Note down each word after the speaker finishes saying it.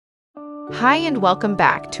Hi and welcome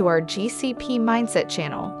back to our GCP-Mindset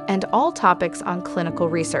channel and all topics on clinical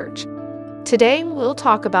research. Today, we'll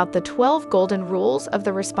talk about the 12 golden rules of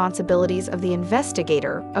the responsibilities of the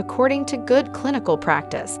investigator according to good clinical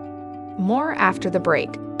practice. More after the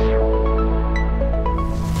break.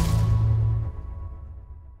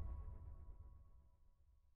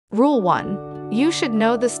 Rule 1. You should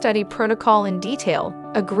know the study protocol in detail,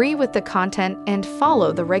 agree with the content, and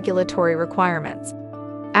follow the regulatory requirements.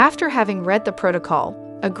 After having read the protocol,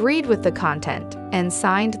 agreed with the content, and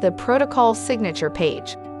signed the protocol signature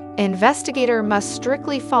page, investigator must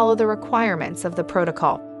strictly follow the requirements of the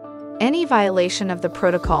protocol. Any violation of the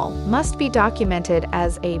protocol must be documented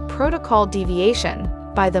as a protocol deviation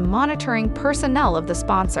by the monitoring personnel of the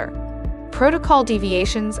sponsor. Protocol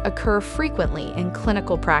deviations occur frequently in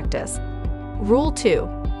clinical practice. Rule 2.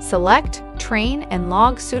 Select, train, and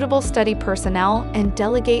log suitable study personnel and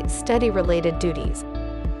delegate study-related duties.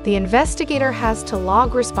 The investigator has to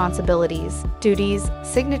log responsibilities, duties,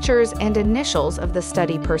 signatures, and initials of the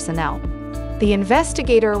study personnel. The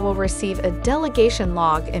investigator will receive a delegation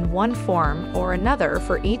log in one form or another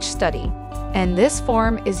for each study, and this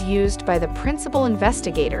form is used by the principal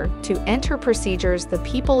investigator to enter procedures the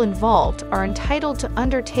people involved are entitled to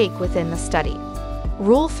undertake within the study.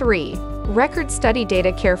 Rule 3. Record study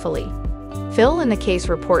data carefully. Fill in the case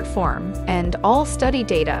report form and all study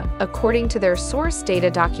data according to their source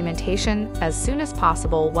data documentation as soon as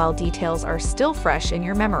possible while details are still fresh in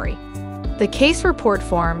your memory. The case report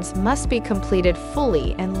forms must be completed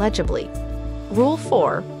fully and legibly. Rule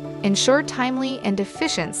 4. Ensure timely and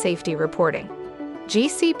efficient safety reporting.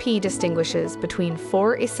 GCP distinguishes between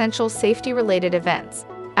 4 essential safety-related events: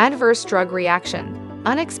 adverse drug reaction,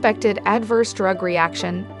 unexpected adverse drug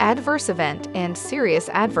reaction, adverse event, and serious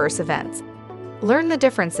adverse events. Learn the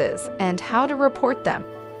differences and how to report them.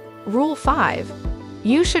 Rule 5.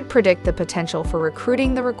 You should predict the potential for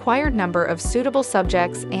recruiting the required number of suitable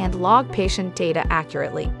subjects and log patient data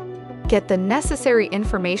accurately. Get the necessary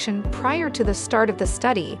information prior to the start of the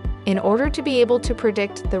study in order to be able to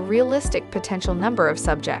predict the realistic potential number of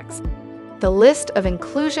subjects. The list of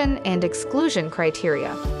inclusion and exclusion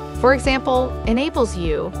criteria, for example, enables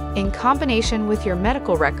you, in combination with your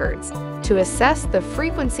medical records, to assess the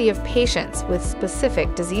frequency of patients with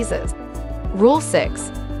specific diseases. Rule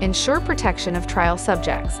 6. Ensure protection of trial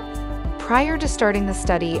subjects. Prior to starting the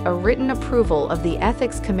study, a written approval of the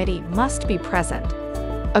ethics committee must be present.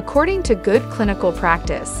 According to good clinical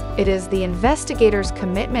practice, it is the investigator's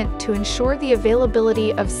commitment to ensure the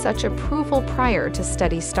availability of such approval prior to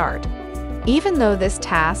study start. Even though this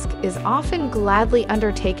task is often gladly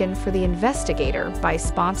undertaken for the investigator by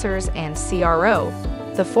sponsors and CRO,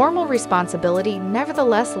 the formal responsibility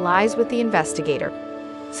nevertheless lies with the investigator.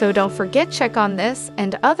 So don't forget check on this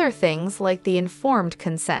and other things like the informed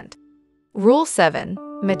consent. Rule 7.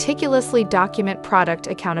 Meticulously document product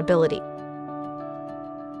accountability.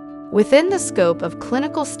 Within the scope of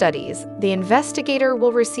clinical studies, the investigator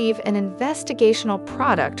will receive an investigational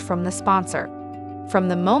product from the sponsor. From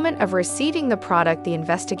the moment of receiving the product, the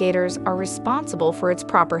investigators are responsible for its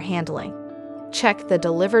proper handling. Check the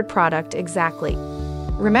delivered product exactly.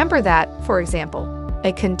 Remember that, for example,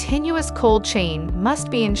 a continuous cold chain must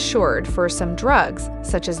be ensured for some drugs,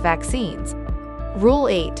 such as vaccines. Rule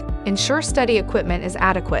 8. Ensure study equipment is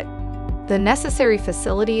adequate. The necessary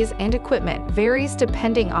facilities and equipment varies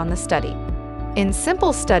depending on the study. In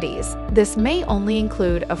simple studies, this may only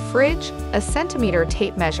include a fridge, a centimeter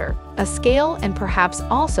tape measure, a scale, and perhaps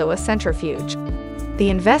also a centrifuge. The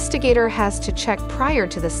investigator has to check prior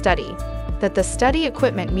to the study that the study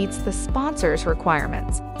equipment meets the sponsor's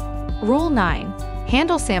requirements. Rule 9.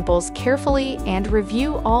 Handle samples carefully and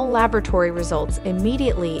review all laboratory results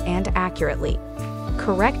immediately and accurately.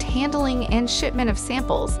 Correct handling and shipment of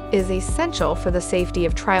samples is essential for the safety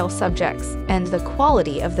of trial subjects and the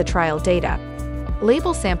quality of the trial data.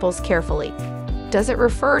 Label samples carefully. Does it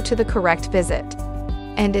refer to the correct visit?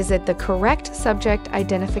 And is it the correct subject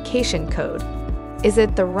identification code? Is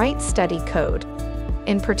it the right study code?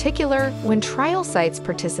 In particular, when trial sites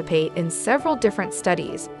participate in several different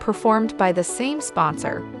studies performed by the same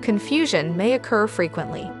sponsor, confusion may occur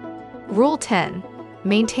frequently. Rule 10.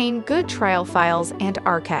 Maintain good trial files and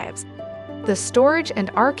archives. The storage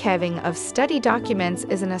and archiving of study documents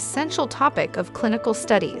is an essential topic of clinical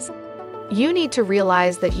studies. You need to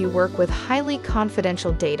realize that you work with highly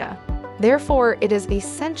confidential data. Therefore, it is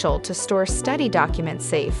essential to store study documents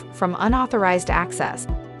safe from unauthorized access.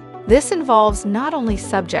 This involves not only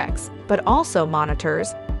subjects, but also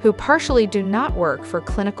monitors who partially do not work for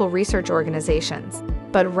clinical research organizations,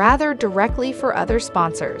 but rather directly for other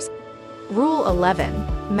sponsors. Rule 11.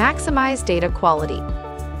 Maximize data quality.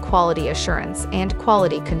 quality assurance and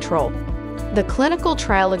quality control. The clinical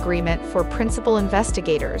trial agreement for principal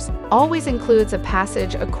investigators always includes a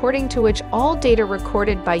passage according to which all data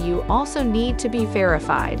recorded by you also need to be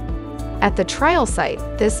verified. At the trial site,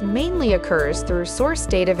 this mainly occurs through source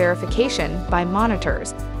data verification by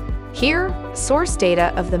monitors. Here, source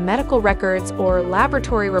data of the medical records or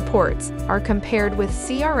laboratory reports are compared with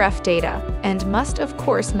CRF data and must of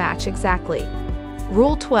course match exactly.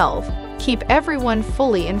 Rule 12. Keep everyone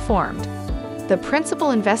fully informed. The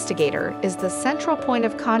principal investigator is the central point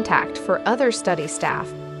of contact for other study staff.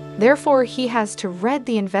 Therefore, he has to read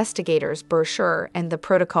the investigator's brochure and the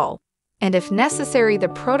protocol, and if necessary, the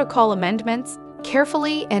protocol amendments,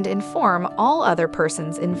 carefully and inform all other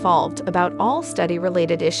persons involved about all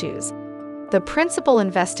study-related issues. The principal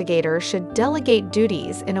investigator should delegate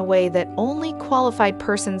duties in a way that only qualified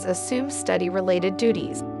persons assume study-related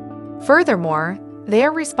duties. Furthermore, they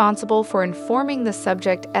are responsible for informing the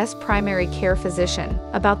subject as primary care physician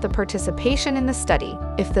about the participation in the study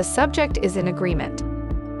if the subject is in agreement.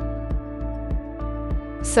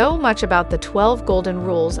 So much about the 12 golden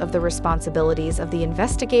rules of the responsibilities of the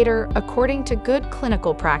investigator according to good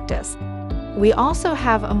clinical practice. We also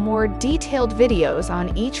have a more detailed videos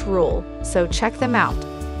on each rule, so check them out.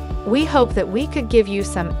 We hope that we could give you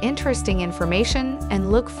some interesting information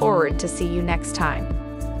and look forward to see you next time.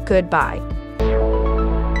 Goodbye.